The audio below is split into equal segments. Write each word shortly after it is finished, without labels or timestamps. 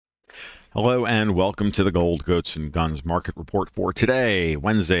Hello and welcome to the Gold, Goats, and Guns Market Report for today,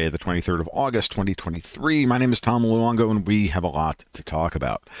 Wednesday, the 23rd of August, 2023. My name is Tom Luongo, and we have a lot to talk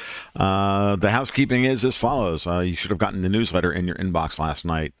about. The housekeeping is as follows. You should have gotten the newsletter in your inbox last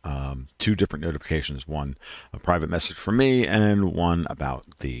night. Two different notifications, one a private message from me and one about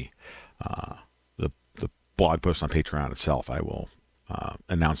the blog post on Patreon itself. I will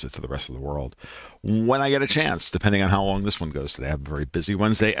announce it to the rest of the world when I get a chance, depending on how long this one goes today. I have a very busy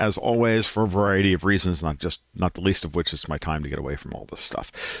Wednesday, as always, for a variety of reasons, not the least of which is my time to get away from all this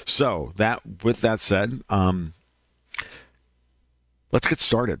stuff. So with that said, let's get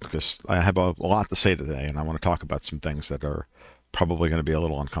started, because I have a lot to say today, and I want to talk about some things that are probably going to be a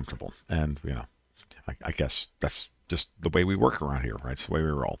little uncomfortable. And, I guess that's just the way we work around here, right? It's the way we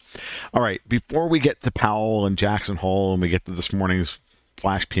roll. All right, before we get to Powell and Jackson Hole and we get to this morning's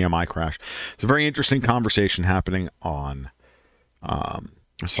flash PMI crash, it's a very interesting conversation happening on a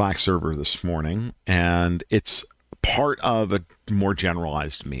Slack server this morning, and it's part of a more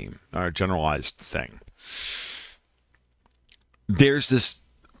generalized meme, or a generalized thing. There's this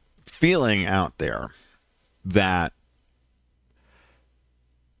feeling out there that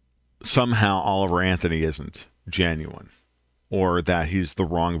somehow Oliver Anthony isn't genuine, or that he's the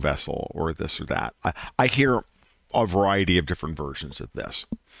wrong vessel, or this or that. I hear a variety of different versions of this.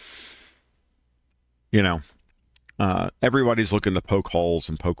 Everybody's looking to poke holes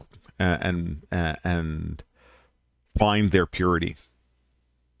and poke and find their purity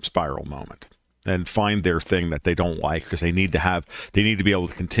spiral moment, and find their thing that they don't like, because they need to be able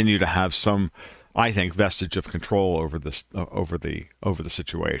to continue to have some, I think, vestige of control over this over the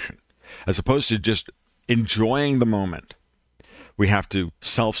situation, as opposed to just enjoying the moment. We have to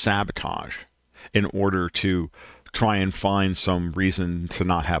self-sabotage in order to try and find some reason to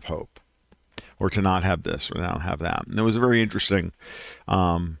not have hope, or to not have this, or not have that. And there was a very interesting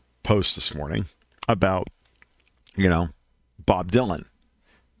post this morning about, Bob Dylan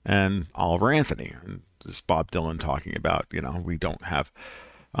and Oliver Anthony. And this Bob Dylan talking about, we don't have,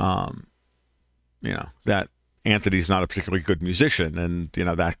 that Anthony's not a particularly good musician, and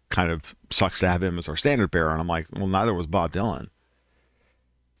that kind of sucks to have him as our standard bearer. And I'm like, well, neither was Bob Dylan.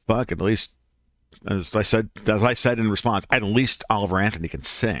 Fuck, at least, as I said in response, at least Oliver Anthony can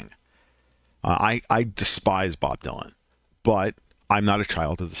sing. I despise Bob Dylan, but I'm not a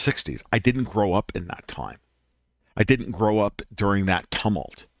child of the 60s. I didn't grow up in that time. I didn't grow up during that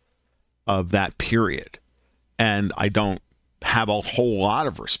tumult of that period, and I don't have a whole lot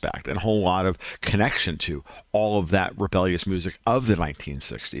of respect and a whole lot of connection to all of that rebellious music of the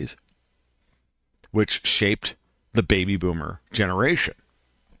 1960s, which shaped the baby boomer generation,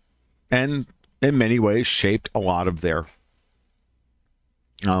 and in many ways shaped a lot of their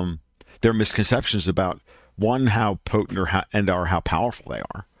misconceptions about, one, how potent or how powerful they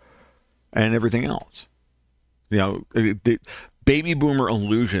are, and everything else. The baby boomer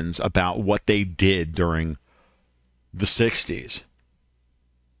illusions about what they did during the 60s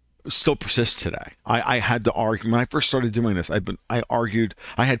still persist today. I had to argue when I first started doing this. I argued.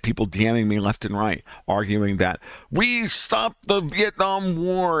 I had people DMing me left and right, arguing that we stopped the Vietnam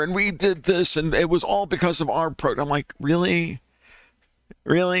War and we did this, and it was all because of our I'm like, really,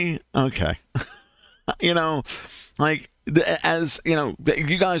 okay. You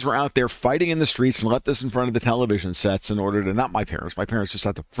guys were out there fighting in the streets and left us in front of the television sets in order to, not my parents. My parents just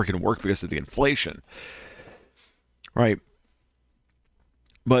had to freaking work because of the inflation. Right.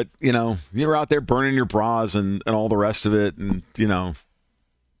 But, you're out there burning your bras and all the rest of it, and,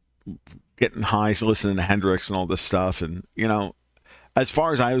 getting high, so listening to Hendrix and all this stuff. And, as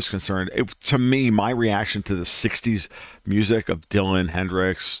far as I was concerned, to me, my reaction to the 60s music of Dylan,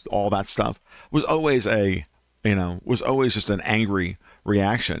 Hendrix, all that stuff was always just an angry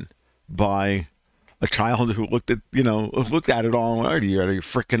reaction by a child who looked at it all and went, are you out of your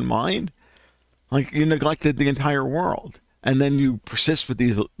freaking mind? Like, you neglected the entire world, and then you persist with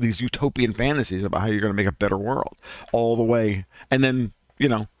these utopian fantasies about how you're going to make a better world all the way. And then,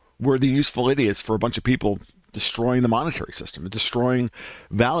 we're the useful idiots for a bunch of people destroying the monetary system, and destroying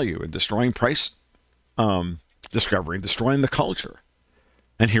value, and destroying price discovery, and destroying the culture.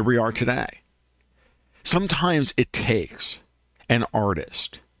 And here we are today. Sometimes it takes an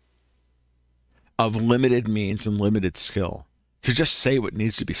artist of limited means and limited skill to just say what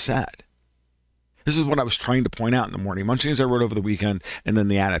needs to be said. This is what I was trying to point out in the morning munchings I wrote over the weekend, and then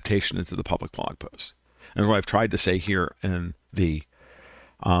the adaptation into the public blog post. And what I've tried to say here in the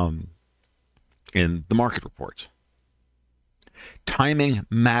market reports. Timing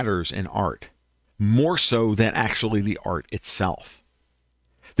matters in art, more so than actually the art itself.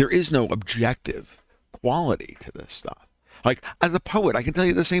 There is no objective quality to this stuff. Like, as a poet, I can tell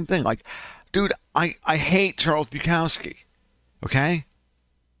you the same thing. Like, dude, I hate Charles Bukowski. Okay?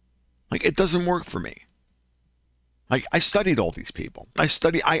 Like, it doesn't work for me. Like, I studied all these people.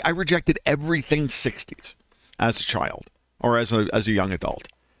 I rejected everything 60s as a child or as a young adult.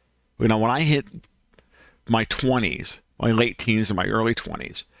 You know, when I hit my 20s, my late teens and my early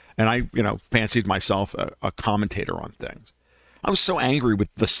 20s, and I, fancied myself a commentator on things, I was so angry with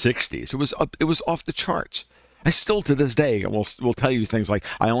the 60s. It was off the charts. I still to this day will tell you things like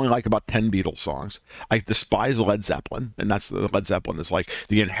I only like about 10 Beatles songs. I despise Led Zeppelin, and that's Led Zeppelin is like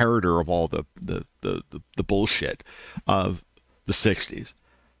the inheritor of all the bullshit of the 60s.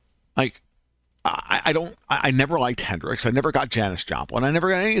 Like I never liked Hendrix. I never got Janis Joplin. I never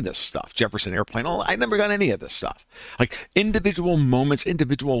got any of this stuff. Jefferson Airplane. I never got any of this stuff. Like individual moments,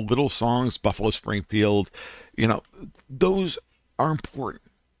 individual little songs, Buffalo Springfield, those are important.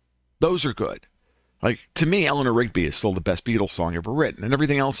 Those are good. Like, to me, Eleanor Rigby is still the best Beatles song ever written, and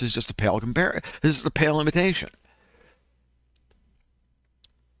everything else is just a pale This is a pale imitation.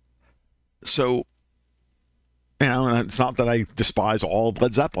 So, and it's not that I despise all of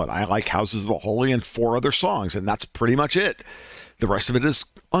Led Zeppelin. I like Houses of the Holy and 4 other songs, and that's pretty much it. The rest of it is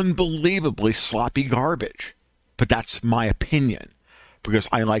unbelievably sloppy garbage. But that's my opinion, because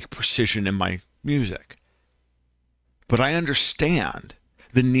I like precision in my music. But I understand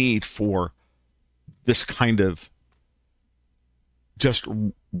the need for this kind of just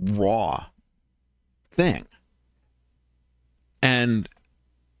raw thing. And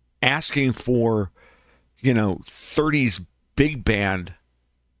asking for, 30s big band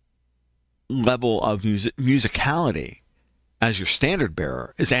level of musicality as your standard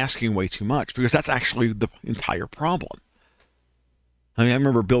bearer is asking way too much, because that's actually the entire problem. I mean, I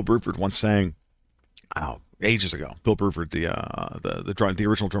remember Bill Bruford once saying, ages ago, Bill Bruford, the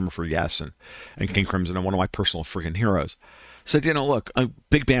original drummer for Yes and King Crimson, and one of my personal freaking heroes, said, look, a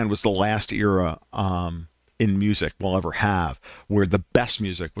big band was the last era in music we'll ever have where the best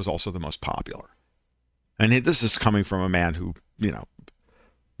music was also the most popular. And this is coming from a man who,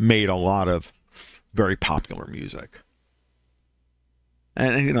 made a lot of very popular music.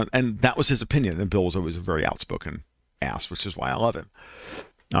 And that was his opinion. And Bill was always a very outspoken ass, which is why I love him.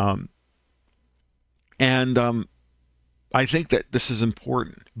 I think that this is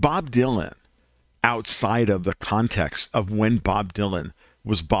important. Bob Dylan, outside of the context of when Bob Dylan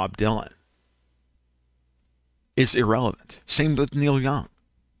was Bob Dylan, is irrelevant. Same with Neil Young.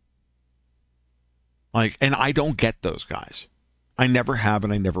 And I don't get those guys. I never have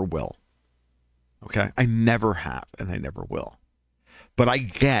and I never will. Okay? I never have and I never will. But I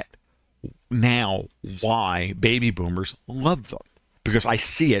get now why baby boomers love them, because I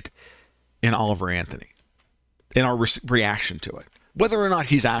see it in Oliver Anthony, in our reaction to it. Whether or not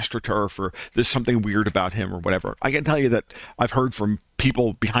he's AstroTurf or there's something weird about him or whatever, I can tell you that I've heard from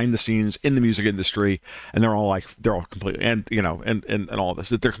people behind the scenes in the music industry, and they're all completely, and all this,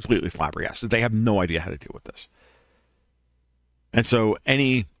 that they're completely flabbergasted. They have no idea how to deal with this. And so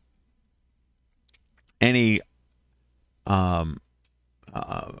any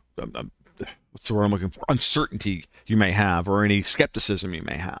what's the word I'm looking for? Uncertainty you may have, or any skepticism you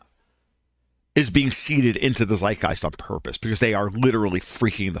may have, is being seeded into the zeitgeist on purpose, because they are literally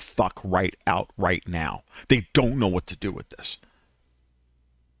freaking the fuck right out right now. They don't know what to do with this.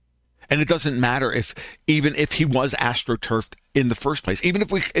 And it doesn't matter even if he was AstroTurfed in the first place, even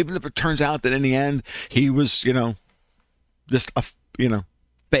if it turns out that in the end he was, just a,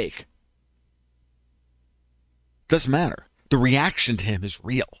 fake. Doesn't matter. The reaction to him is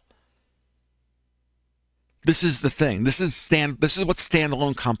real. This is the thing. This is what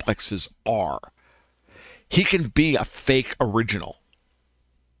standalone complexes are. He can be a fake original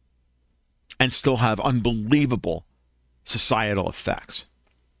and still have unbelievable societal effects.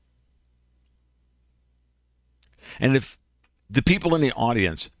 And if the people in the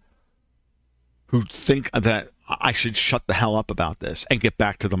audience who think that I should shut the hell up about this and get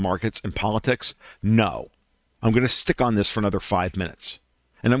back to the markets and politics, no. I'm going to stick on this for another 5 minutes.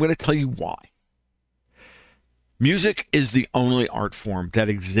 And I'm going to tell you why. Music is the only art form that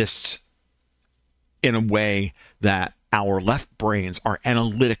exists in a way that our left brains, our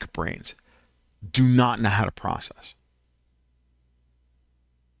analytic brains, do not know how to process.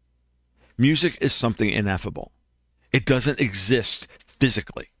 Music is something ineffable. It doesn't exist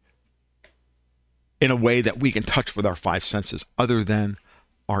physically in a way that we can touch with our 5 senses other than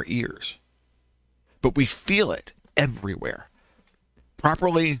our ears. But we feel it everywhere.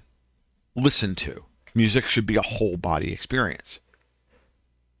 Properly listened to, music should be a whole body experience.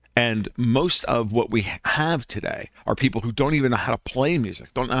 And most of what we have today are people who don't even know how to play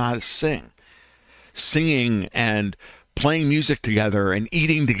music, don't know how to sing. Singing and playing music together and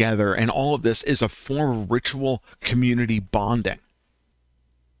eating together and all of this is a form of ritual community bonding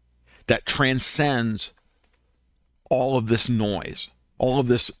that transcends all of this noise, all of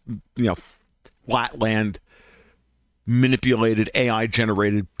this, flatland, manipulated, AI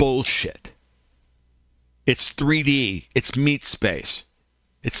generated bullshit. It's 3D, it's meat space,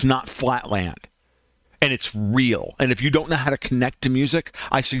 it's not flatland, and it's real. And if you don't know how to connect to music,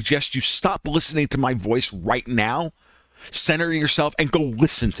 I suggest you stop listening to my voice right now, center yourself, and go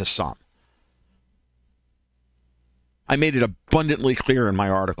listen to some. I made it abundantly clear in my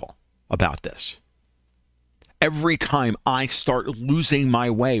article about this. Every time I start losing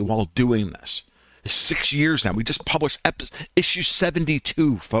my way while doing this, it's 6 years now. We just published issue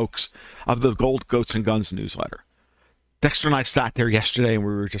 72, folks, of the Gold Goats and Guns newsletter. Dexter and I sat there yesterday and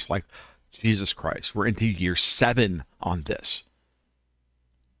we were just like, Jesus Christ, we're into year 7 on this.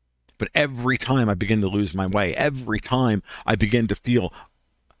 But every time I begin to lose my way, every time I begin to feel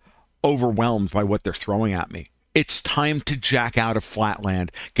overwhelmed by what they're throwing at me, it's time to jack out of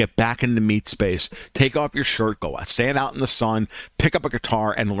flatland, get back into meat space, take off your shirt, go out, stand out in the sun, pick up a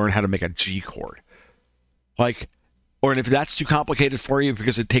guitar, and learn how to make a G chord. Or if that's too complicated for you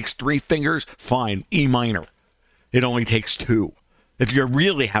because it takes 3 fingers, fine, E minor. It only takes 2. If you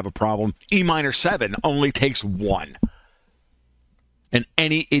really have a problem, E minor 7 only takes 1. And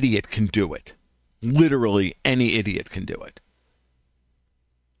any idiot can do it. Literally any idiot can do it.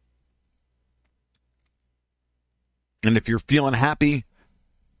 And if you're feeling happy,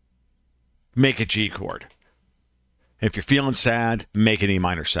 make a G chord. If you're feeling sad, make an E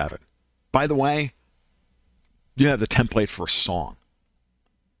minor 7. By the way, you have the template for a song.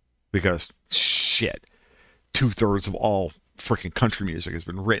 Because, shit, 2/3 of all freaking country music has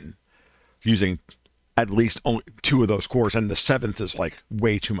been written using at least only 2 of those chords, and the 7th is like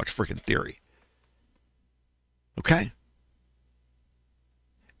way too much freaking theory. Okay?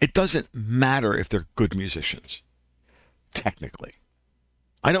 It doesn't matter if they're good musicians. Technically,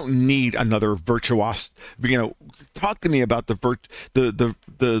 I don't need another virtuos. Talk to me about the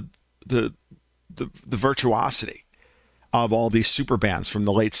virtuosity of all these super bands from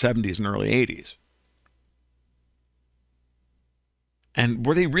the late 70s and early 80s. And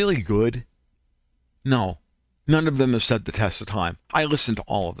were they really good? No, none of them have stood the test of time. I listen to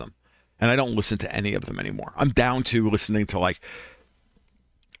all of them, and I don't listen to any of them anymore. I'm down to listening to like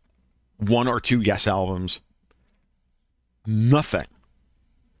 1 or 2 Yes albums. Nothing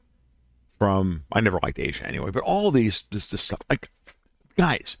from, I never liked Asia anyway, but all of this stuff, like,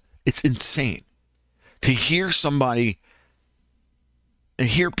 guys, it's insane to hear somebody and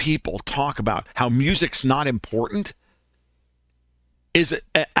hear people talk about how music's not important is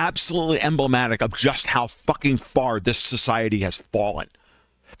absolutely emblematic of just how fucking far this society has fallen.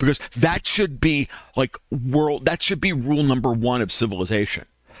 Because that should be that should be rule number 1 of civilization.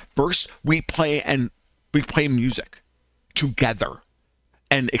 First, we play music together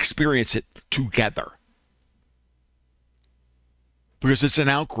and experience it together, because it's an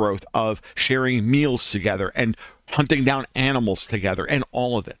outgrowth of sharing meals together and hunting down animals together and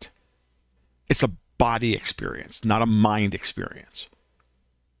all of it. It's a body experience, not a mind experience.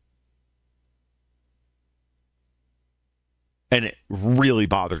 And it really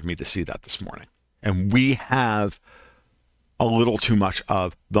bothered me to see that this morning. And we have a little too much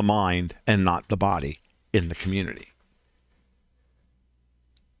of the mind and not the body in the community.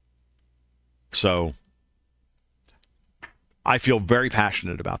 So I feel very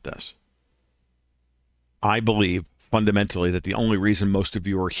passionate about this. I believe fundamentally that the only reason most of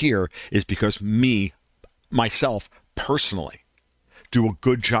you are here is because myself personally, do a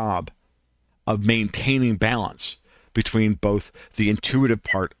good job of maintaining balance between both the intuitive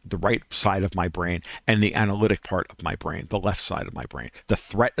part, the right side of my brain, and the analytic part of my brain, the left side of my brain, the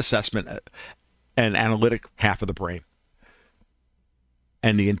threat assessment and analytic half of the brain,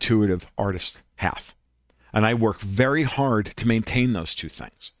 and the intuitive artist half. And I work very hard to maintain those 2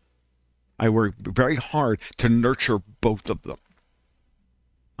 things. I work very hard to nurture both of them.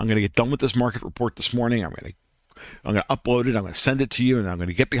 I'm going to get done with this market report this morning. I'm going to upload it. I'm going to send it to you, and I'm going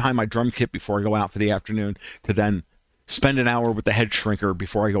to get behind my drum kit before I go out for the afternoon to then spend an hour with the head shrinker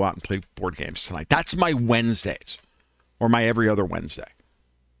before I go out and play board games tonight. That's my Wednesdays, or my every other Wednesday.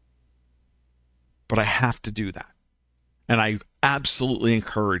 But I have to do that. And I absolutely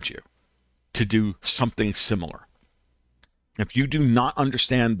encourage you to do something similar. If you do not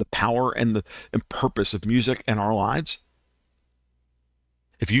understand the power and the purpose of music in our lives,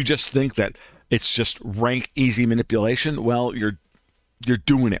 if you just think that it's just rank easy manipulation, well, you're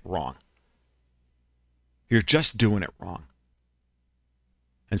doing it wrong. You're just doing it wrong.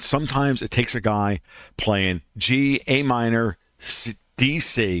 And sometimes it takes a guy playing G, A minor, C, D,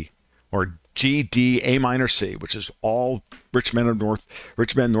 C, or G, D, A minor, C, which is all Rich Men North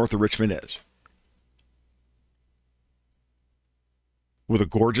of Richmond is, with a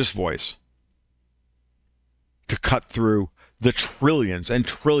gorgeous voice, to cut through the trillions and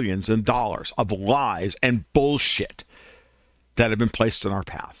trillions of dollars of lies and bullshit that have been placed in our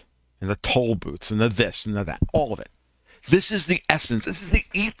path, and the toll booths and the this and the that, all of it. This is the essence, this is the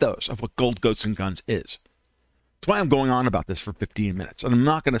ethos of what Gold, Goats, and Guns is. That's why I'm going on about this for 15 minutes, and I'm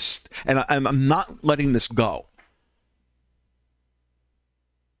not going to, and I'm not letting this go.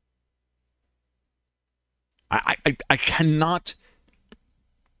 I cannot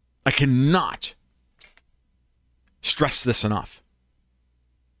stress this enough.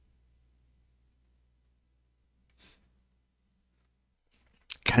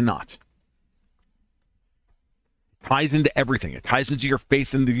 Cannot. It ties into everything. It ties into your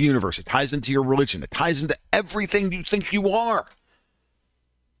faith in the universe. It ties into your religion. It ties into everything you think you are.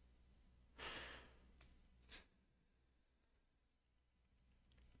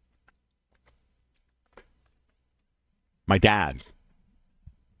 My dad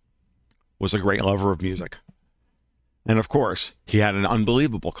was a great lover of music. And of course, he had an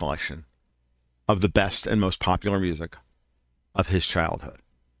unbelievable collection of the best and most popular music of his childhood.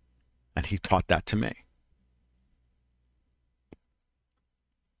 And he taught that to me.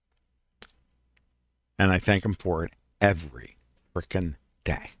 And I thank him for it every frickin'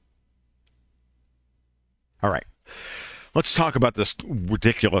 day. All right. Let's talk about this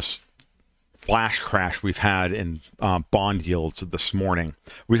ridiculous flash crash we've had in bond yields this morning.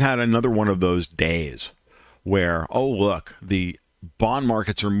 We've had another one of those days where, oh, look, the bond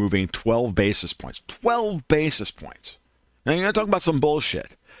markets are moving 12 basis points. 12 basis points. Now, you're not talking about some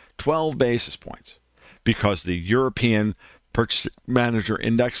bullshit. 12 basis points. Because the European purchase manager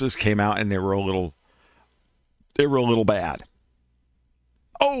indexes came out and they were a little bad.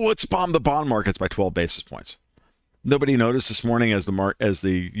 Oh, let's bomb the bond markets by 12 basis points. Nobody noticed this morning as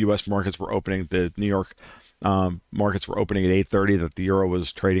the U.S. markets were opening, the New York markets were opening at 8:30, that the euro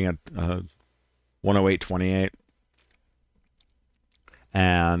was trading at 108.28,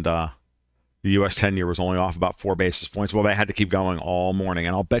 and the U.S. 10-year was only off about 4 basis points. Well, they had to keep going all morning,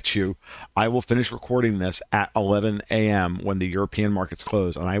 and I'll bet you I will finish recording this at 11 a.m. when the European markets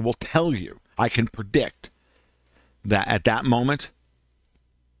close, and I will tell you, I can predict that at that moment,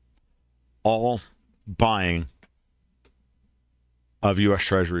 all buying of U.S.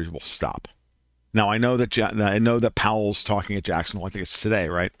 Treasuries will stop. Now, I know that Powell's talking at Jackson Hole. I think it's today,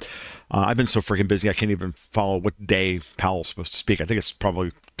 right? I've been so freaking busy, I can't even follow what day Powell's supposed to speak. I think it's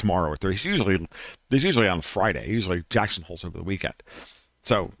probably tomorrow or Thursday. He's usually on Friday. Usually Jackson Hole's over the weekend.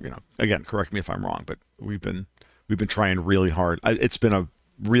 So, again, correct me if I'm wrong, but we've been trying really hard. It's been a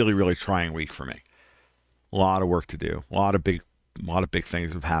really, really trying week for me. A lot of work to do. A lot of big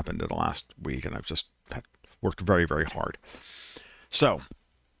things have happened in the last week, and I've just worked very, very hard. So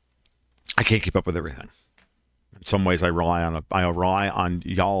I can't keep up with everything. In some ways, I rely on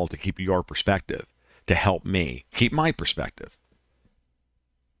y'all to keep your perspective, to help me keep my perspective.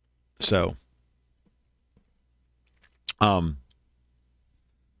 So,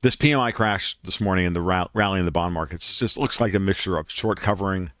 this PMI crash this morning and the rally in the bond markets just looks like a mixture of short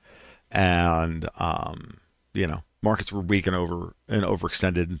covering and markets were weak and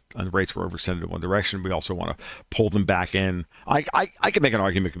overextended, and rates were overextended in one direction. We also want to pull them back in. I can make an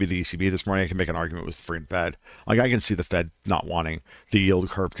argument it could be the ECB this morning. I can make an argument with the freaking Fed. Like, I can see the Fed not wanting the yield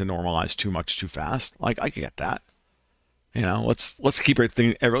curve to normalize too much too fast. Like, I can get that. Let's keep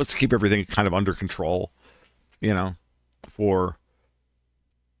everything kind of under control.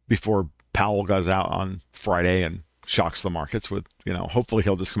 Before Powell goes out on Friday and shocks the markets with, hopefully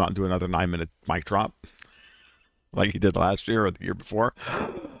he'll just come out and do another 9-minute mic drop. Like he did last year or the year before,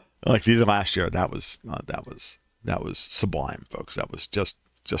 like he did last year. That was sublime, folks. That was just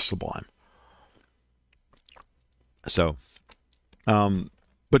sublime. So,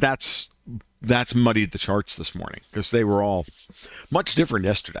 but that's muddied the charts this morning because they were all much different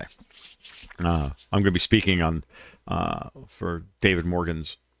yesterday. I'm going to be speaking on for David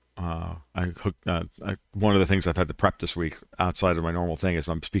Morgan's. One of the things I've had to prep this week outside of my normal thing is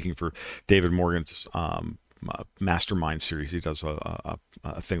I'm speaking for David Morgan's mastermind series. He does a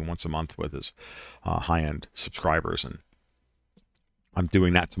thing once a month with his high-end subscribers, and I'm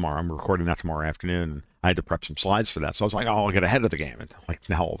doing that tomorrow. I'm recording that tomorrow afternoon. I had to prep some slides for that, so I was like, I'll get ahead of the game. And like,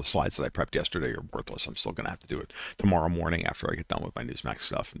 now all the slides that I prepped yesterday are worthless. I'm still going to have to do it tomorrow morning after I get done with my Newsmax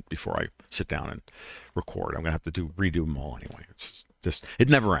stuff, and before I sit down and record. I'm going to have to redo them all anyway. It's just, it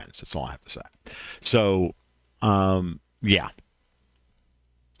never ends. That's all I have to say. So, yeah.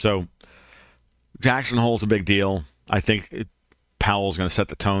 So Jackson Hole's a big deal. I think Powell's going to set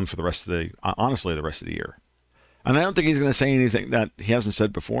the tone for the rest of the rest of the year. And I don't think he's going to say anything that he hasn't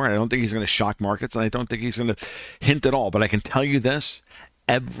said before. I don't think he's going to shock markets. And I don't think he's going to hint at all. But I can tell you this.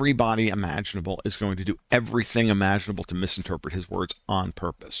 Everybody imaginable is going to do everything imaginable to misinterpret his words on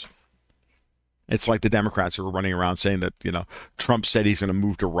purpose. It's like the Democrats who are running around saying that, Trump said he's going to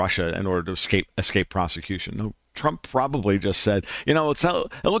move to Russia in order to escape prosecution. No, Trump probably just said, it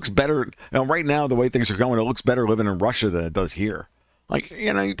looks better. Right now, the way things are going, it looks better living in Russia than it does here. Like,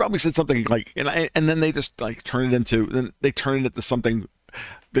 he probably said something like, and then they just turn it into something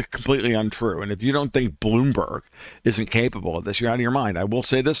that's completely untrue. And if you don't think Bloomberg isn't capable of this, you're out of your mind. I will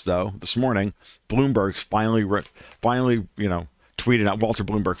say this though: this morning, Bloomberg's finally, tweeted out. Walter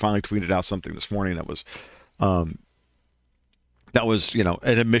Bloomberg finally tweeted out something this morning that was, an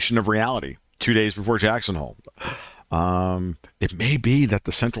admission of reality 2 days before Jackson Hole. It may be that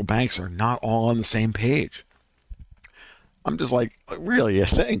the central banks are not all on the same page. I'm just like, really, you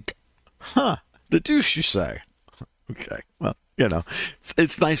think? Huh, the deuce you say. Okay, well,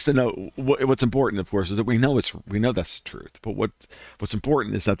 it's nice to know what's important, of course, is that we know that's the truth. But what's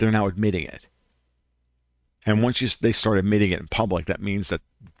important is that they're now admitting it. And once they start admitting it in public, that means that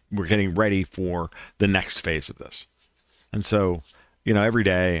we're getting ready for the next phase of this. And so, every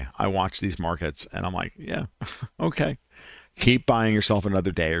day I watch these markets and I'm like, yeah, okay. Keep buying yourself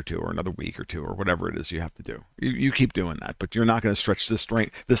another day or two or another week or two or whatever it is you have to do. You keep doing that, but you're not going to stretch this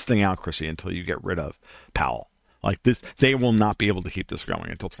thing out, Chrissy, until you get rid of Powell. Like this, they will not be able to keep this going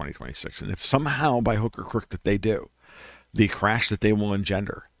until 2026. And if somehow by hook or crook that they do, the crash that they will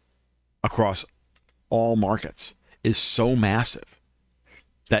engender across all markets is so massive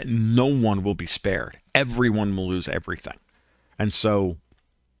that no one will be spared. Everyone will lose everything. And so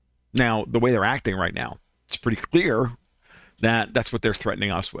now the way they're acting right now, it's pretty clear that that's what they're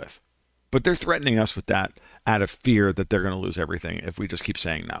threatening us with. But they're threatening us with that out of fear that they're going to lose everything if we just keep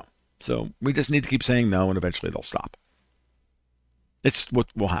saying no. So we just need to keep saying no, and eventually they'll stop. It's what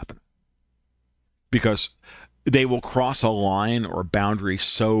will happen. Because they will cross a line or a boundary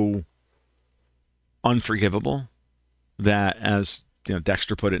so unforgivable that, as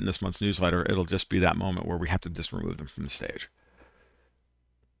Dexter put it in this month's newsletter, it'll just be that moment where we have to just remove them from the stage.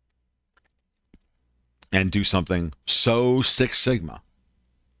 And do something so Six Sigma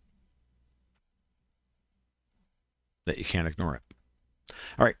that you can't ignore it.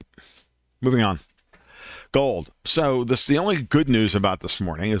 All right, moving on. Gold. So the only good news about this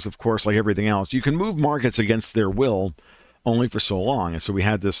morning is, of course, like everything else, you can move markets against their will only for so long. And so we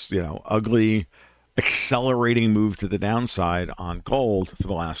had this, ugly, accelerating move to the downside on gold for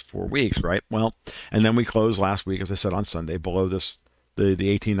the last 4 weeks, right? Well, and then we closed last week, as I said, on Sunday, below the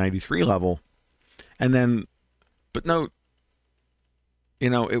 1893 level. And then, but note,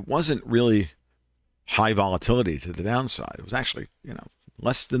 it wasn't really high volatility to the downside. It was actually,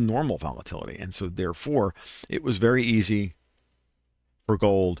 less than normal volatility. And so therefore, it was very easy for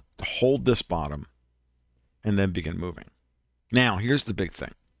gold to hold this bottom and then begin moving. Now, here's the big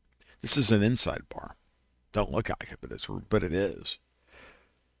thing. This is an inside bar. Don't look like it, but it is.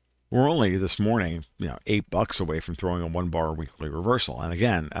 We're only this morning, $8 away from throwing a 1 bar weekly reversal. And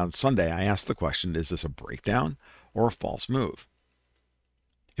again, on Sunday, I asked the question, is this a breakdown or a false move?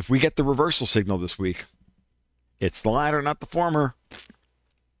 If we get the reversal signal this week, it's the latter, not the former.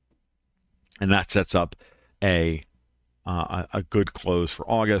 And that sets up a good close for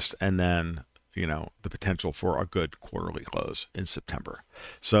August, and then, the potential for a good quarterly close in September.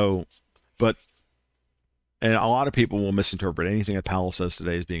 So, and a lot of people will misinterpret anything that Powell says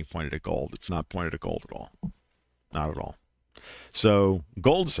today as being pointed at gold. It's not pointed at gold at all. Not at all. So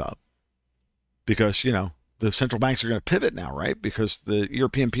gold's up because, the central banks are going to pivot now, right? Because the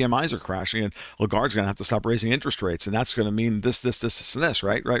European PMIs are crashing and Lagarde's going to have to stop raising interest rates. And that's going to mean this, and this,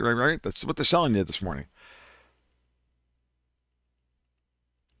 right? Right. That's what they're selling you this morning.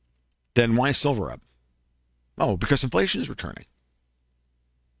 Then why is silver up? Oh, because inflation is returning.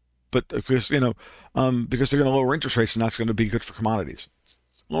 But because, because they're going to lower interest rates, and that's going to be good for commodities.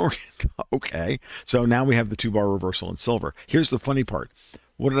 Okay. So now we have the 2 bar reversal in silver. Here's the funny part.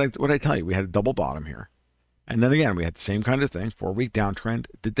 What did I tell you? We had a double bottom here. And then again, we had the same kind of thing, 4-week downtrend.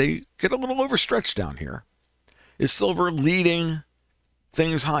 Did they get a little overstretched down here? Is silver leading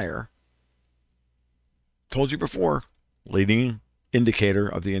things higher? Told you before, leading indicator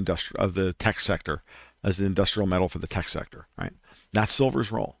of the tech sector as the industrial metal for the tech sector, right? That's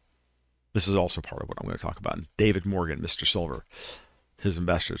silver's role. This is also part of what I'm going to talk about. And David Morgan, Mr. Silver, his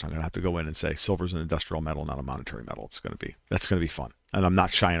investors, I'm going to have to go in and say silver's an industrial metal, not a monetary metal. That's going to be fun. And I'm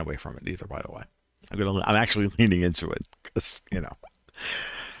not shying away from it either, by the way. I'm actually leaning into it because,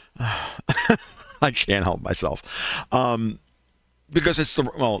 I can't help myself. Um, because it's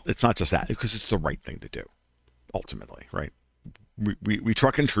not just that, because it's the right thing to do, ultimately, right? We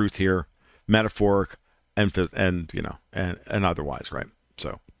truck in truth here, metaphoric and and otherwise, right?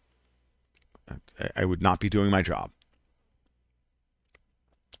 So I would not be doing my job.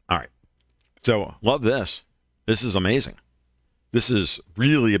 All right. So love this. This is amazing. This is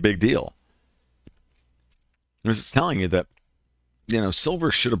really a big deal. Because it's telling you that,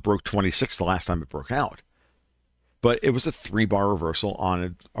 silver should have broke 26 the last time it broke out. But it was a 3-bar reversal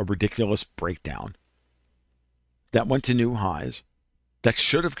on a ridiculous breakdown that went to new highs that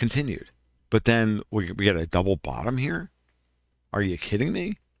should have continued. But then we get a double bottom here? Are you kidding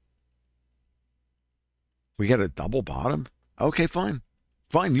me? We get a double bottom? Okay, fine.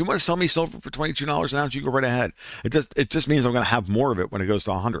 Fine. You want to sell me silver for $22 an ounce? You go right ahead. It just means I'm going to have more of it when it goes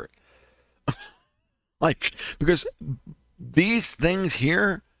to 100. Because these things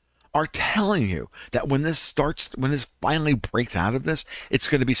here are telling you that when this finally breaks out of this, it's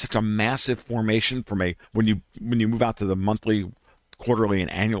going to be such a massive formation when you move out to the monthly, quarterly,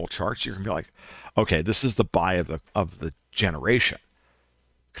 and annual charts. You're going to be like, okay, this is the buy of the generation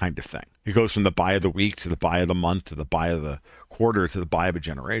kind of thing. It goes from the buy of the week to the buy of the month to the buy of the quarter to the buy of a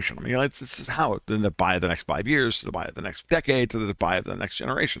generation. I mean, this is how then the buy of the next 5 years to the buy of the next decade to the buy of the next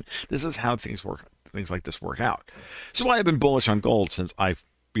generation. This is how things work. Things like this work out. So I've been bullish on gold since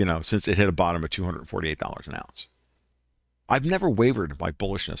since it hit a bottom of $248 an ounce. I've never wavered in my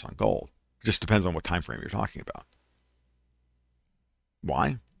bullishness on gold. It just depends on what time frame you're talking about.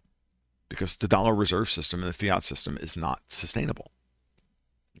 Why? Because the dollar reserve system and the fiat system is not sustainable.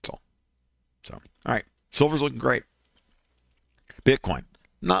 That's all. So, all right. Silver's looking great. Bitcoin,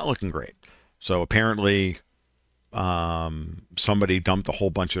 not looking great. So apparently somebody dumped a whole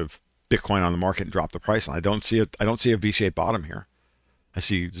bunch of Bitcoin on the market and dropped the price. And I don't see a V-shaped bottom here. I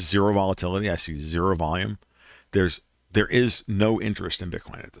see zero volatility. I see zero volume. There is no interest in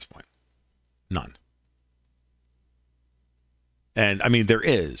Bitcoin at this point. None. And I mean, there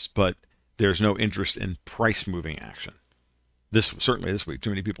is, but there's no interest in price moving action. Certainly this week, too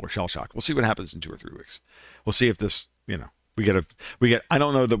many people are shell shocked. We'll see what happens in 2 or 3 weeks. We'll see if this, we get, I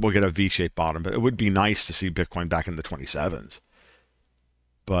don't know that we'll get a V-shaped bottom, but it would be nice to see Bitcoin back in the 27s.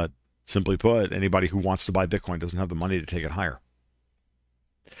 But simply put, anybody who wants to buy Bitcoin doesn't have the money to take it higher.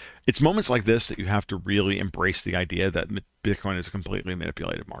 It's moments like this that you have to really embrace the idea that Bitcoin is a completely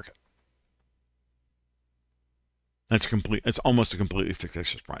manipulated market. It's almost a completely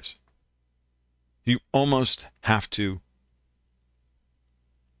fictitious price. You almost have to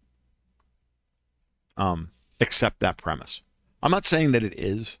accept that premise. I'm not saying that it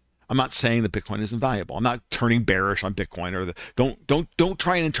is. I'm not saying that Bitcoin is invaluable. I'm not turning bearish on Bitcoin don't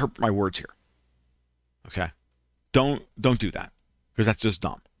try and interpret my words here. Okay? Don't do that, because that's just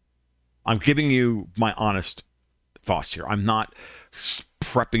dumb. I'm giving you my honest thoughts here. I'm not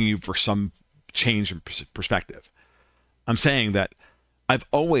prepping you for some change in perspective. I'm saying that I've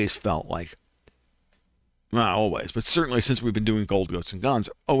always felt like, not always, but certainly since we've been doing Gold, Goats, and Guns,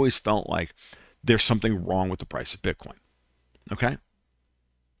 I've always felt like there's something wrong with the price of Bitcoin. Okay?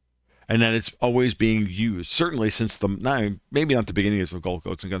 And that it's always being used, certainly since maybe not the beginning of Gold,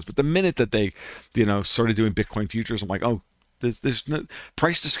 Goats, and Guns, but the minute that they, started doing Bitcoin futures, I'm like, oh, there's no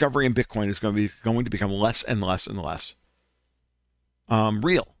price discovery in Bitcoin is going to become less and less and less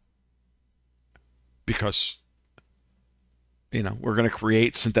real, because we're going to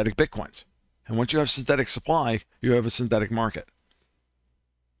create synthetic Bitcoins, and once you have synthetic supply, you have a synthetic market.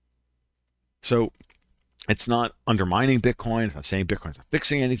 So it's not undermining Bitcoin. It's not saying Bitcoin's not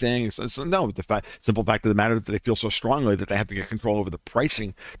fixing anything. No, simple fact of the matter is that they feel so strongly that they have to get control over the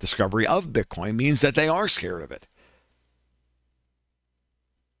pricing discovery of Bitcoin means that they are scared of it.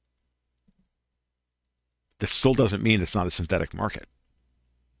 That still doesn't mean it's not a synthetic market.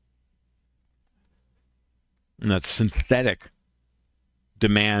 And that synthetic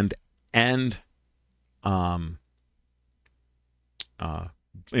demand and on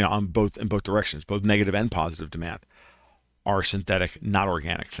in both directions, both negative and positive demand, are synthetic, not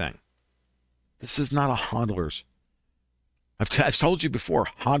organic thing. This is not a hodler's. I've told you before,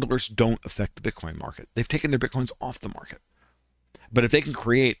 hodlers don't affect the Bitcoin market. They've taken their Bitcoins off the market. But if they can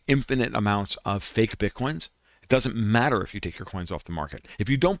create infinite amounts of fake Bitcoins, it doesn't matter if you take your coins off the market. If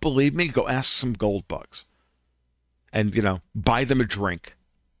you don't believe me, go ask some gold bugs. And, buy them a drink.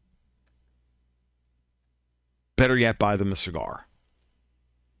 Better yet, buy them a cigar.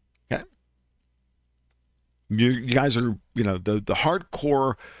 Okay? You guys are, the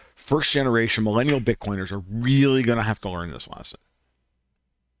hardcore first generation millennial Bitcoiners are really going to have to learn this lesson.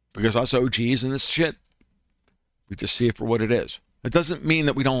 Because us OGs in this shit, we just see it for what it is. It doesn't mean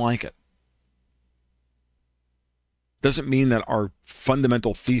that we don't like it. Doesn't mean that our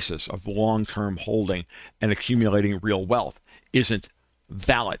fundamental thesis of long-term holding and accumulating real wealth isn't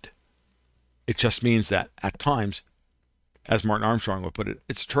valid. It just means that at times, as Martin Armstrong would put it,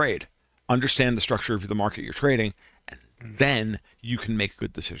 it's a trade. Understand the structure of the market you're trading, and then you can make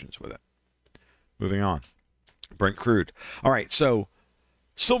good decisions with it. Moving on. Brent crude. All right, so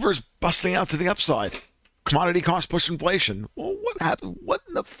silver's busting out to the upside. Commodity costs push inflation. Well, what happened? What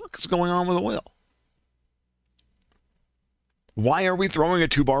in the fuck is going on with oil? Why are we throwing a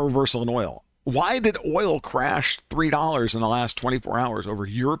 2-bar reversal in oil? Why did oil crash $3 in the last 24 hours over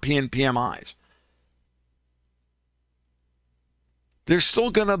European PMIs? They're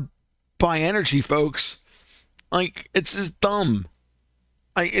still going to buy energy, folks. Like, it's just dumb.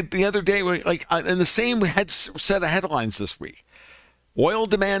 The other day, in the same set of headlines this week, oil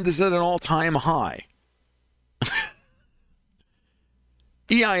demand is at an all-time high.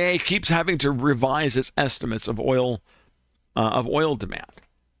 EIA keeps having to revise its estimates of oil demand.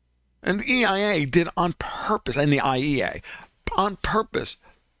 And the EIA did on purpose, and the IEA, on purpose,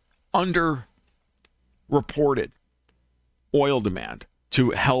 underreported oil demand to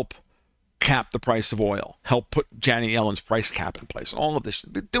help cap the price of oil, help put Janet Yellen's price cap in place. All of this.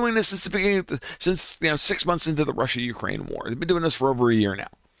 They've been doing this since the beginning, since 6 months into the Russia-Ukraine war. They've been doing this for over a year now.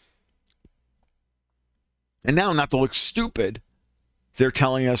 And now, not to look stupid, they're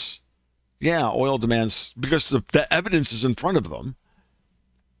telling us, yeah, oil demand's, because the evidence is in front of them,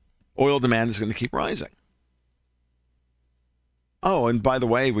 oil demand is going to keep rising. Oh, and by the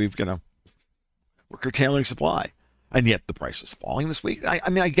way, we're curtailing supply, and yet the price is falling this week. I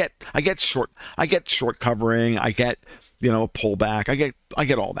mean, I get short covering, I get a pullback, I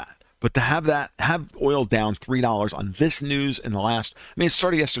get all that. But to have oil down $3 on this news in the last, it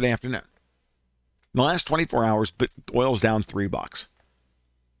started yesterday afternoon. In the last 24 hours, but oil's down $3.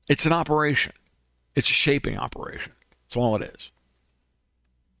 It's an operation. It's a shaping operation. That's all it is.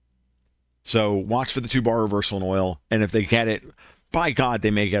 So watch for the 2-bar reversal in oil, and if they get it, by God,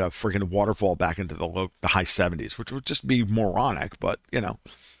 they may get a freaking waterfall back into the high 70s, which would just be moronic, but,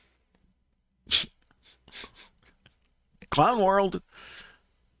 clown world.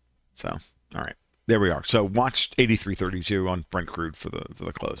 So, all right, there we are. So watch 83.32 on Brent crude for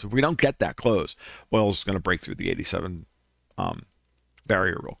the close. If we don't get that close, oil's going to break through the 87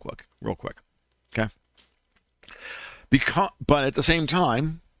 barrier real quick. Okay. But at the same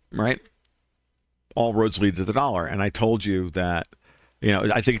time, right, all roads lead to the dollar. And I told you that,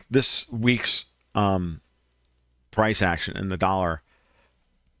 I think this week's price action in the dollar,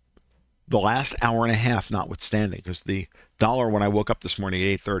 the last hour and a half notwithstanding, because the dollar, when I woke up this morning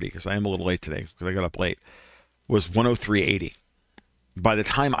at 8:30, because I am a little late today because I got up late, was 103.80. By the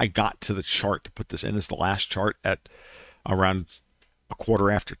time I got to the chart to put this in as the last chart at around a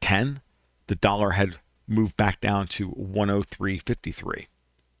quarter after 10, the dollar had moved back down to 103.53.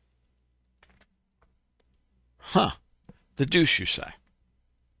 Huh. The deuce, you say?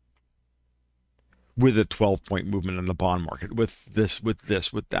 With a 12-point movement in the bond market, with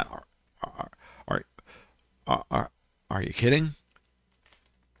that. Are you kidding?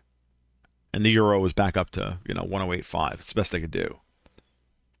 And the euro was back up to 108.5. It's the best they could do.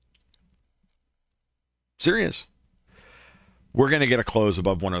 Serious. We're going to get a close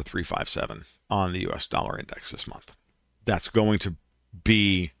above 103.57 on the U.S. dollar index this month. That's going to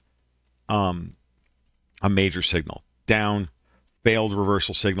be a major signal. Down, failed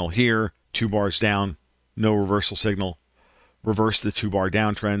reversal signal here, 2 bars down, no reversal signal. Reverse the 2-bar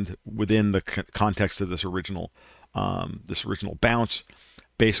downtrend within the context of this original bounce.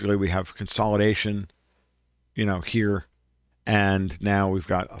 Basically, we have consolidation, here, and now we've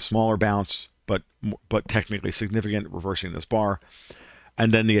got a smaller bounce, but technically significant, reversing this bar,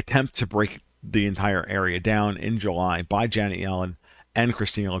 and then the attempt to break the entire area down in July by Janet Yellen and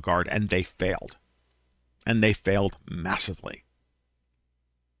Christine Lagarde, and they failed. And they failed massively.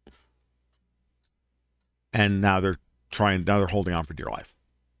 And now they're holding on for dear life.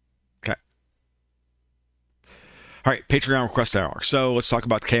 Okay. All right, Patreon request hour. So let's talk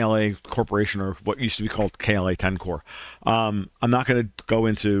about KLA Corporation, or what used to be called KLA Tencor. I'm not going to go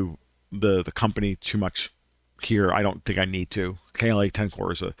into the company too much here. I don't think I need to. KLA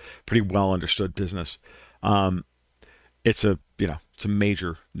Tencor is a pretty well understood business. It's a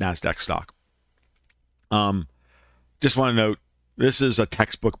major NASDAQ stock. Just want to note, this is a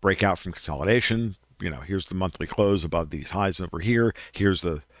textbook breakout from consolidation. Here's the monthly close above these highs over here. Here's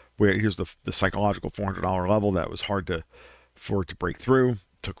the psychological $400 level that was hard for it to break through.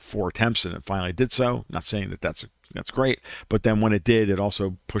 Took 4 attempts and it finally did so. Not saying that that's That's great. But then when it did, it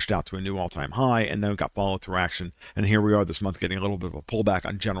also pushed out to a new all-time high, and then got followed through action. And here we are this month getting a little bit of a pullback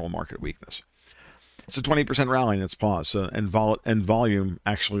on general market weakness. It's a 20% rally in its pause, so, and volume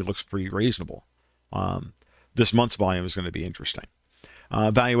actually looks pretty reasonable. This month's volume is going to be interesting.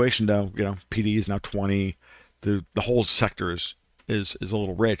 Valuation, though, PD is now 20. The whole sector is a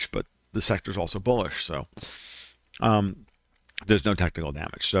little rich, but the sector is also bullish. So there's no technical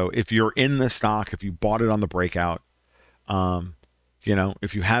damage. So if you're in the stock, if you bought it on the breakout,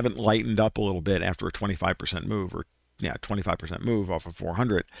 if you haven't lightened up a little bit after a 25% move, or 25% move off of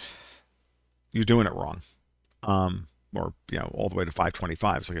 400, you're doing it wrong. Or all the way to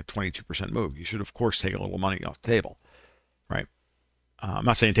 525, it's like a 22% move. You should, of course, take a little money off the table, right? I'm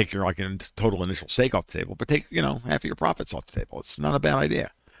not saying take your total initial stake off the table, but take half of your profits off the table. It's not a bad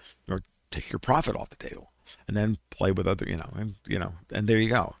idea. Or take your profit off the table and then play with other, and there you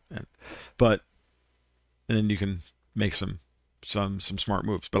go. And then you can make some smart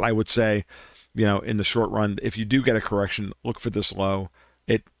moves. But I would say, in the short run, if you do get a correction, look for this low.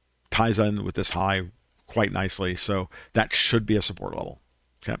 It ties in with this high quite nicely, so that should be a support level.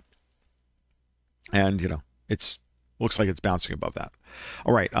 Okay, and it's looks like it's bouncing above that.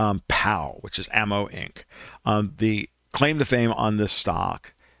 All right, POW, which is Ammo Inc. The claim to fame on this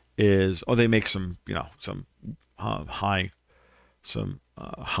stock is they make some high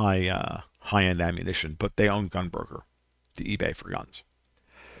end ammunition, but they own Gunbroker, the eBay for guns.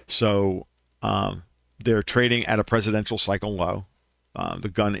 So they're trading at a presidential cycle low. The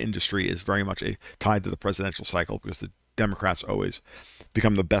gun industry is very much tied to the presidential cycle because the Democrats always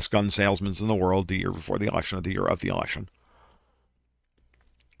become the best gun salesmen in the world the year before the election or the year of the election.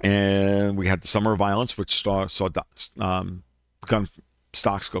 And we had the summer of violence, which saw gun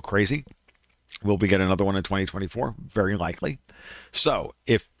stocks go crazy. Will we get another one in 2024? Very likely. So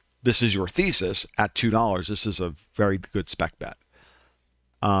if this is your thesis at $2, this is a very good spec bet.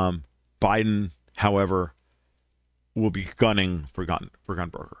 Biden, however, will be gunning for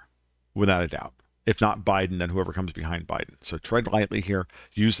Gunbroker, without a doubt. If not Biden, then whoever comes behind Biden. So tread lightly here.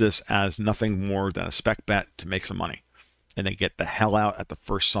 Use this as nothing more than a spec bet to make some money, and then get the hell out at the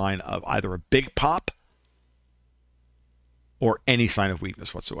first sign of either a big pop or any sign of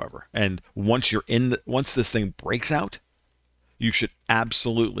weakness whatsoever. And once once this thing breaks out, you should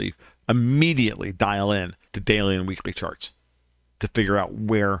absolutely immediately dial in to daily and weekly charts to figure out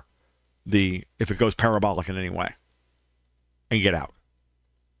where if it goes parabolic in any way, and get out.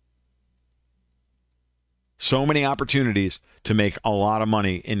 So many opportunities to make a lot of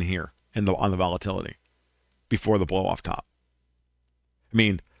money in here on the volatility before the blow off top. I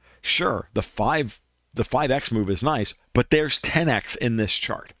mean, sure, the 5x move is nice, but there's 10x in this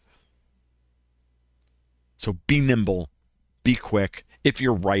chart. So be nimble, be quick. If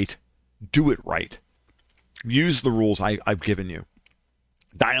you're right, do it right. Use the rules I've given you.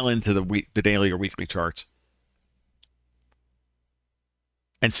 Dial into the daily or weekly charts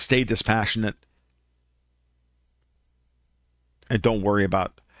and stay dispassionate, and don't worry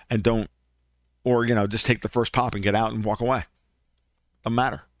about, just take the first pop and get out and walk away. Doesn't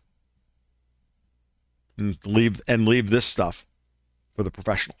matter. And leave this stuff for the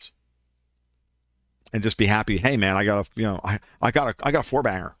professionals. And just be happy. Hey man, I got a four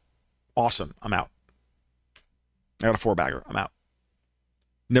banger. Awesome. I'm out. I got a four bagger. I'm out.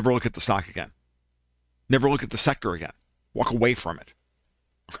 Never look at the stock again. Never look at the sector again. Walk away from it.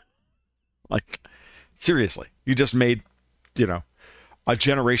 Like, seriously, you just made, a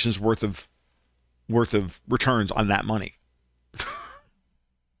generation's worth of returns on that money.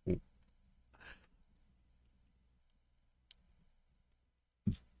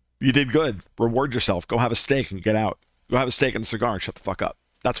 You did good. Reward yourself. Go have a steak and get out. Go have a steak and a cigar and shut the fuck up.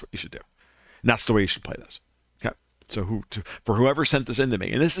 That's what you should do. And that's the way you should play this. Okay. So for whoever sent this into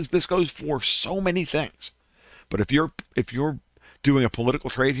me, and this goes for so many things. But if you're doing a political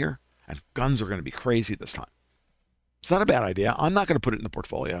trade here, and guns are going to be crazy this time, it's not a bad idea. I'm not going to put it in the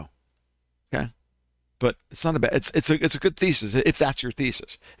portfolio. Okay. But it's not a bad. It's a good thesis if that's your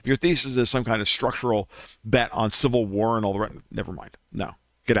thesis. If your thesis is some kind of structural bet on civil war and all the rest, never mind. No.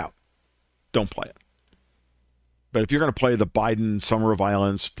 Get out. Don't play it. But if you're going to play the Biden summer of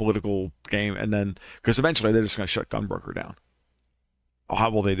violence political game, and then, because eventually they're just going to shut Gunbroker down. Oh,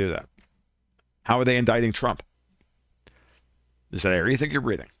 how will they do that? How are they indicting Trump? Is that air you think you're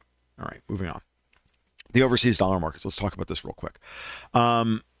breathing? All right, moving on. The overseas dollar markets. Let's talk about this real quick.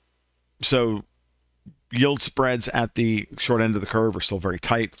 So yield spreads at the short end of the curve are still very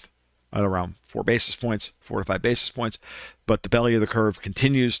tight, at around 4 to 5 basis points, but the belly of the curve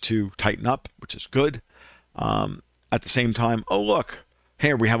continues to tighten up, which is good. At the same time, oh look,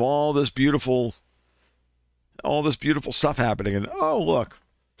 here we have all this beautiful all this beautiful stuff happening, and oh look,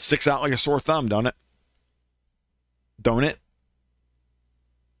 sticks out like a sore thumb, don't it? Don't it?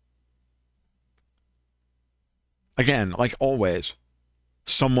 Again, like always,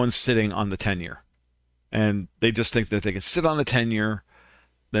 someone's sitting on the 10-year, and they just think that they can sit on the 10-year,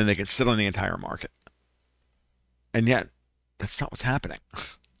 then they can sit on the entire market. And yet, that's not what's happening.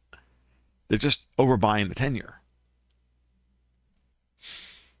 They're just overbuying the 10-year.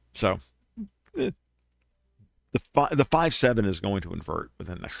 So, the 5-7 is going to invert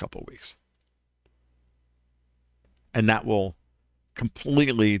within the next couple of weeks. And that will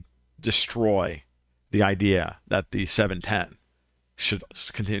completely destroy the idea that the 7-10 should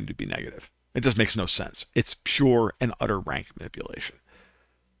continue to be negative. It just makes no sense. It's pure and utter rank manipulation.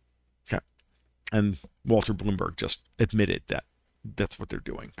 Okay. And Walter Bloomberg just admitted that that's what they're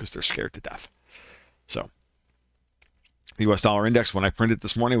doing because they're scared to death. So the US dollar index, when I printed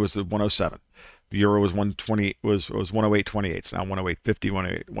this morning, was at 107. The euro was 120, was 108.28. It's now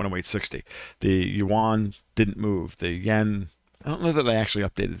 108.50, 108.60. The yuan didn't move. The yen, I don't know that I actually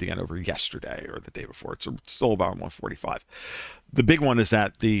updated the yen over yesterday or the day before. It's still about 145. The big one is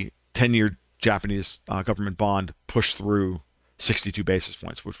that the 10-year Japanese government bond pushed through 62 basis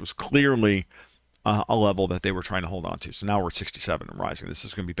points, which was clearly a level that they were trying to hold on to. So now we're at 67 and rising. This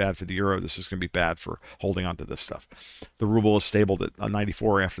is going to be bad for the euro. This is going to be bad for holding on to this stuff. The ruble is stabled at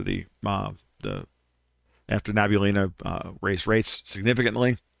 94 after after Nabulina raised rates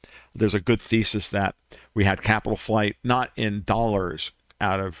significantly. There's a good thesis that we had capital flight, not in dollars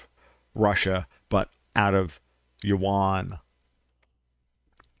out of Russia, but out of yuan.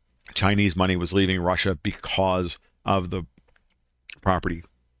 Chinese money was leaving Russia because of the property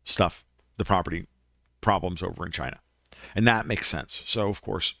stuff, the property problems over in China. And that makes sense. So, of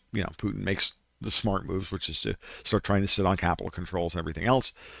course, Putin makes the smart moves, which is to start trying to sit on capital controls and everything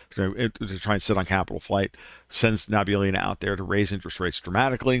else, to try and sit on capital flight, sends Nabulina out there to raise interest rates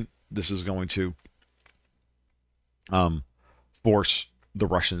dramatically. This is going to force the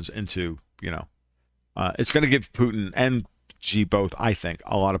Russians into, it's going to give Putin and Xi both, I think,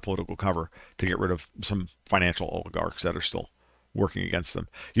 a lot of political cover to get rid of some financial oligarchs that are still working against them.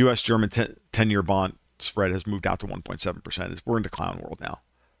 U.S.-German 10-year bond spread has moved out to 1.7%. We're into clown world now.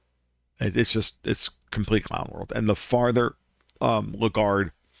 It's complete clown world. And the farther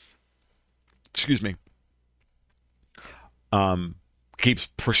Lagarde, keeps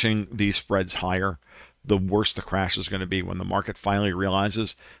pushing these spreads higher, the worse the crash is going to be when the market finally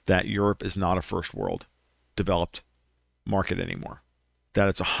realizes that Europe is not a first world developed market anymore, that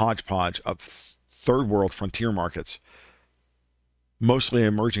it's a hodgepodge of third world frontier markets, mostly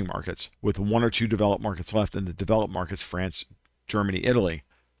emerging markets, with one or two developed markets left, and the developed markets, France, Germany, Italy,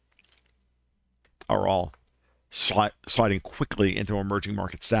 are all sliding quickly into emerging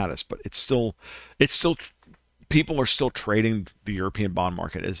market status. But it's still people are still trading the European bond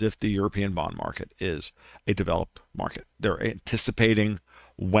market as if the European bond market is a developed market. They're anticipating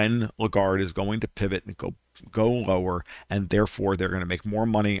when Lagarde is going to pivot and go lower, and therefore they're going to make more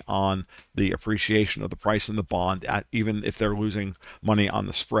money on the appreciation of the price in the bond, even if they're losing money on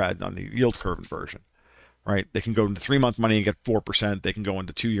the spread, on the yield curve inversion. Right? They can go into 3-month money and get 4%. They can go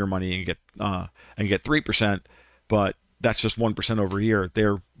into 2-year money and get 3%, but that's just 1% over a year.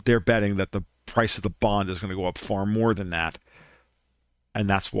 They're betting that the price of the bond is going to go up far more than that, and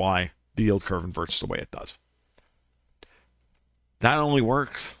that's why the yield curve inverts the way it does. That only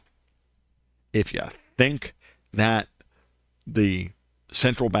works if you think that the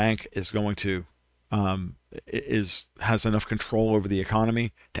central bank is going to has enough control over the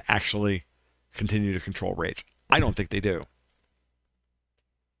economy to actually continue to control rates. I don't think they do.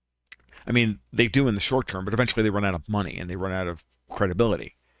 I mean, they do in the short term, but eventually they run out of money and they run out of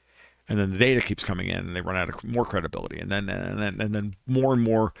credibility. And then the data keeps coming in and they run out of more credibility. And then more and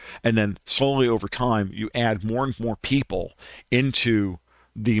more, and then slowly over time, you add more and more people into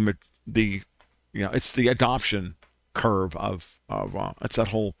the it's the adoption curve of it's that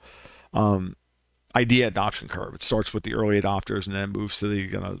whole idea adoption curve. It starts with the early adopters and then moves to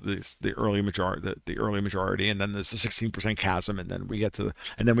the early majority, and then there's a 16% chasm, and then we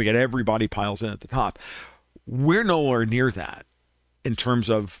get everybody piles in at the top. We're nowhere near that in terms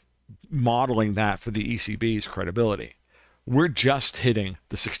of modeling that for the ECB's credibility. We're just hitting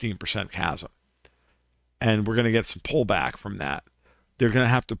the 16% chasm, and we're going to get some pullback from that. They're going to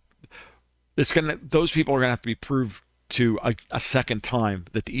have to. Those people are going to have to be proved to a second time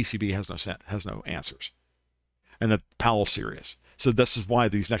that the ECB has no answers, and that Powell's serious. So this is why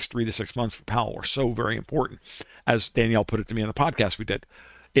these next 3 to 6 months for Powell are so very important. As Danielle put it to me on the podcast we did,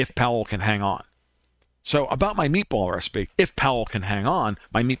 if Powell can hang on, So about my meatball recipe, if Powell can hang on,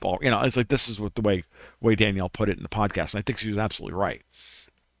 my meatball, it's like this is what the way Danielle put it in the podcast, and I think she was absolutely right.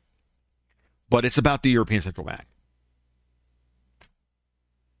 But it's about the European Central Bank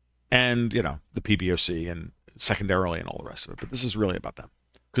and the PBOC and secondarily and all the rest of it. But this is really about them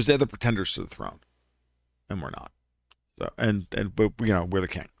because they're the pretenders to the throne, and we're not. So but we're the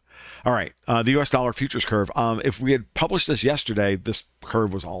king. All right, the U.S. dollar futures curve. If we had published this yesterday, this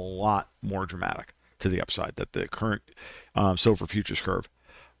curve was a lot more dramatic to the upside. That the current silver futures curve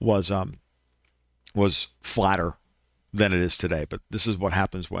was flatter than it is today. But this is what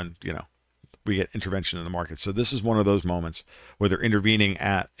happens when we get intervention in the market. So this is one of those moments where they're intervening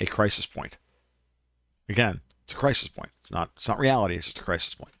at a crisis point. Again, it's a crisis point. It's not reality. It's just a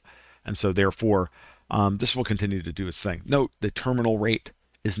crisis point. And so therefore, this will continue to do its thing. Note the terminal rate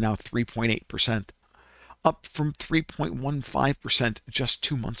is now 3.8%, up from 3.15% just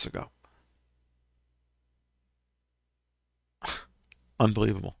 2 months ago.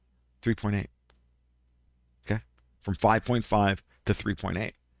 Unbelievable. 3.8. Okay. From 5.5 to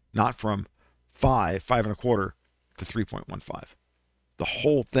 3.8. Not from 5.25 to 3.15. The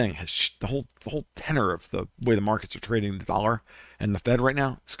whole thing the whole tenor of the way the markets are trading the dollar and the Fed right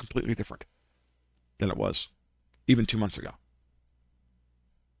now is completely different than it was even 2 months ago.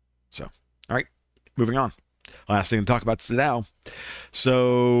 So, all right, moving on. Last thing to talk about is the Dow.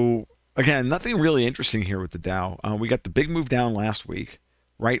 So again, nothing really interesting here with the Dow. We got the big move down last week,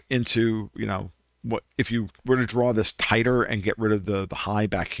 right into what if you were to draw this tighter and get rid of the high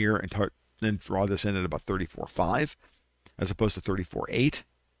back here and then draw this in at about 34.5 as opposed to 34.8,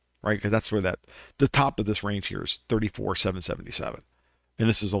 right? Because that's where the top of this range here is 34.777. And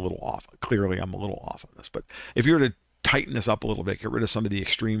this is a little off. Clearly, I'm a little off on this. But if you were to tighten this up a little bit, get rid of some of the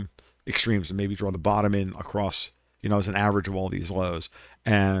extremes and maybe draw the bottom in across, as an average of all these lows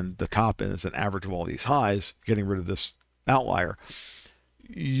and the top in as an average of all these highs, getting rid of this outlier,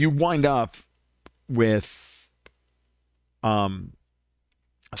 you wind up with a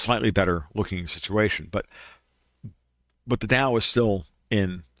slightly better looking situation. But the Dow is still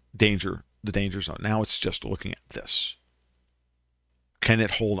in the danger zone. Now it's just looking at this. Can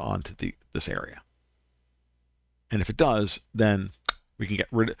it hold on to this area? And if it does, then we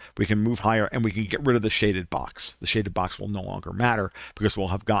can move higher and we can get rid of the shaded box. The shaded box will no longer matter because we'll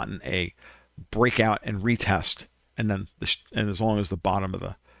have gotten a breakout and retest, and then and as long as the bottom of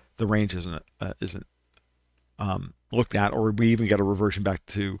the range isn't looked at, or we even get a reversion back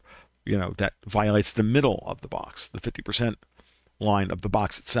to that violates the middle of the box, the 50% line of the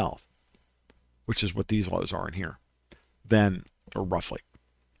box itself, which is what these lows are in here, or roughly,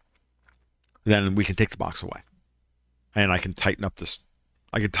 then we can take the box away. And I can tighten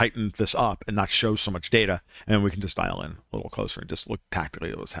this up and not show so much data, and then we can just dial in a little closer and just look tactically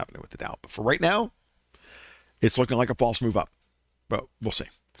at what's happening with the Dow. But for right now, it's looking like a false move up, but we'll see.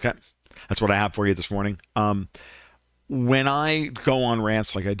 Okay, that's what I have for you this morning. When I go on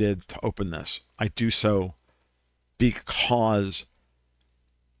rants like I did to open this, I do so because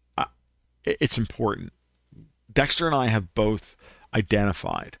it's important. Dexter and I have both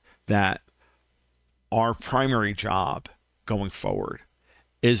identified that our primary job going forward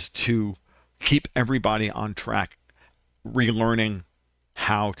is to keep everybody on track, relearning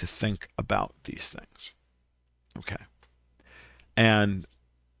how to think about these things. Okay. And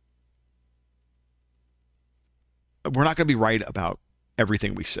we're not going to be right about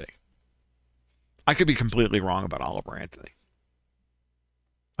everything we see. I could be completely wrong about Oliver Anthony.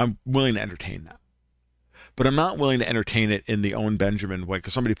 I'm willing to entertain that. But I'm not willing to entertain it in the Owen Benjamin way,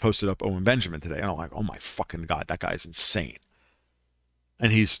 because somebody posted up Owen Benjamin today, and I'm like, oh my fucking God, that guy's insane.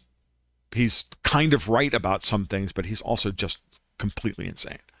 And he's kind of right about some things, but he's also just completely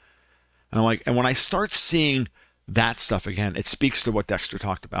insane. And I'm like, and when I start seeing that stuff again, it speaks to what Dexter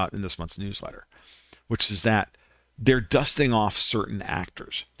talked about in this month's newsletter, which is that they're dusting off certain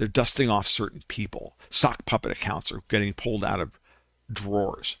actors. They're dusting off certain people. Sock puppet accounts are getting pulled out of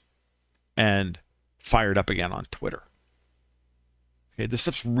drawers and fired up again on Twitter. Okay, this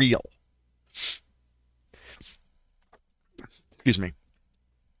stuff's real. Excuse me.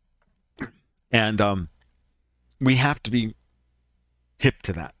 And we have to be hip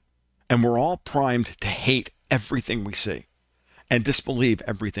to that. And we're all primed to hate everything we see and disbelieve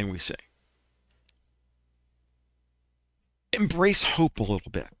everything we see. Embrace hope a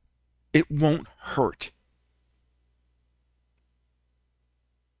little bit. It won't hurt.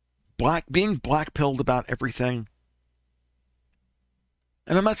 Being black-pilled about everything.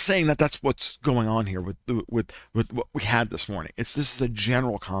 And I'm not saying that that's what's going on here with what we had this morning. This is a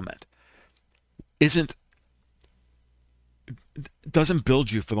general comment. Doesn't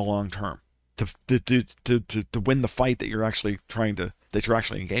build you for the long term. to win the fight that you're actually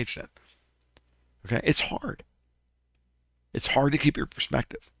engaged in. Okay, it's hard. It's hard to keep your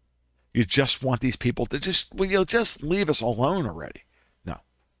perspective. You just want these people to just leave us alone already. No,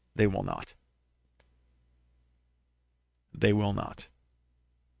 they will not. They will not.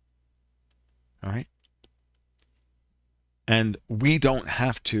 All right. And we don't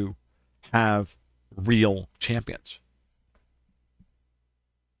have to have real champions.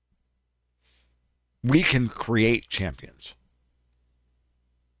 We can create champions.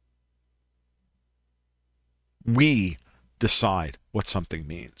 We decide what something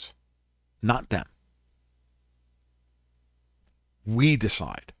means, not them. We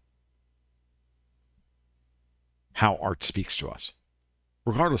decide how art speaks to us,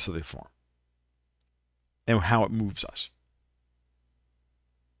 regardless of the form, and how it moves us.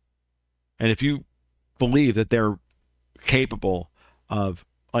 And if you believe that they're capable of,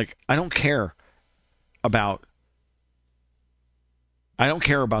 like, I don't care about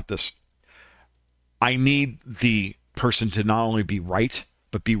this. I need the person to not only be right,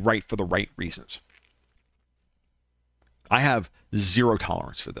 but be right for the right reasons. I have zero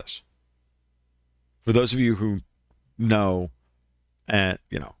tolerance for this. For those of you who know,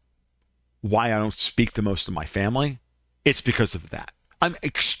 why I don't speak to most of my family, it's because of that. I'm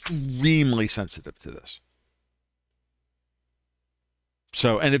extremely sensitive to this.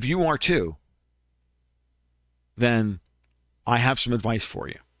 So, and if you are too, then I have some advice for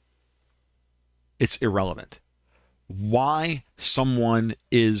you. It's irrelevant. Why someone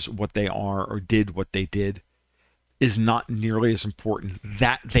is what they are or did what they did is not nearly as important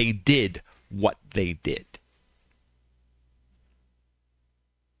that they did what they did.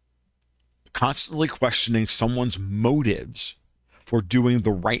 Constantly questioning someone's motives for doing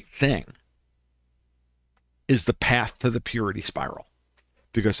the right thing is the path to the purity spiral,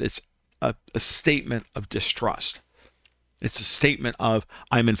 because it's a statement of distrust. It's a statement of,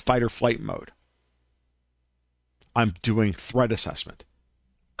 I'm in fight or flight mode. I'm doing threat assessment.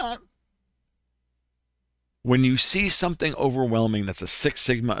 When you see something overwhelming that's a Six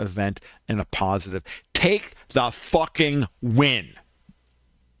Sigma event and a positive, take the fucking win.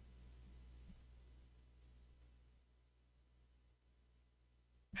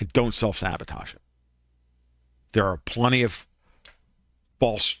 And don't self-sabotage it. There are plenty of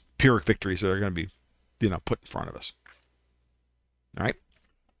false Pyrrhic victories that are going to be, put in front of us. All right?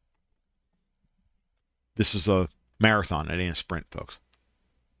 This is a marathon. It ain't a sprint, folks.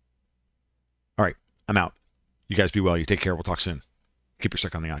 All right. I'm out. You guys be well. You take care. We'll talk soon. Keep your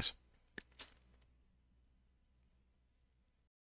stick on the ice.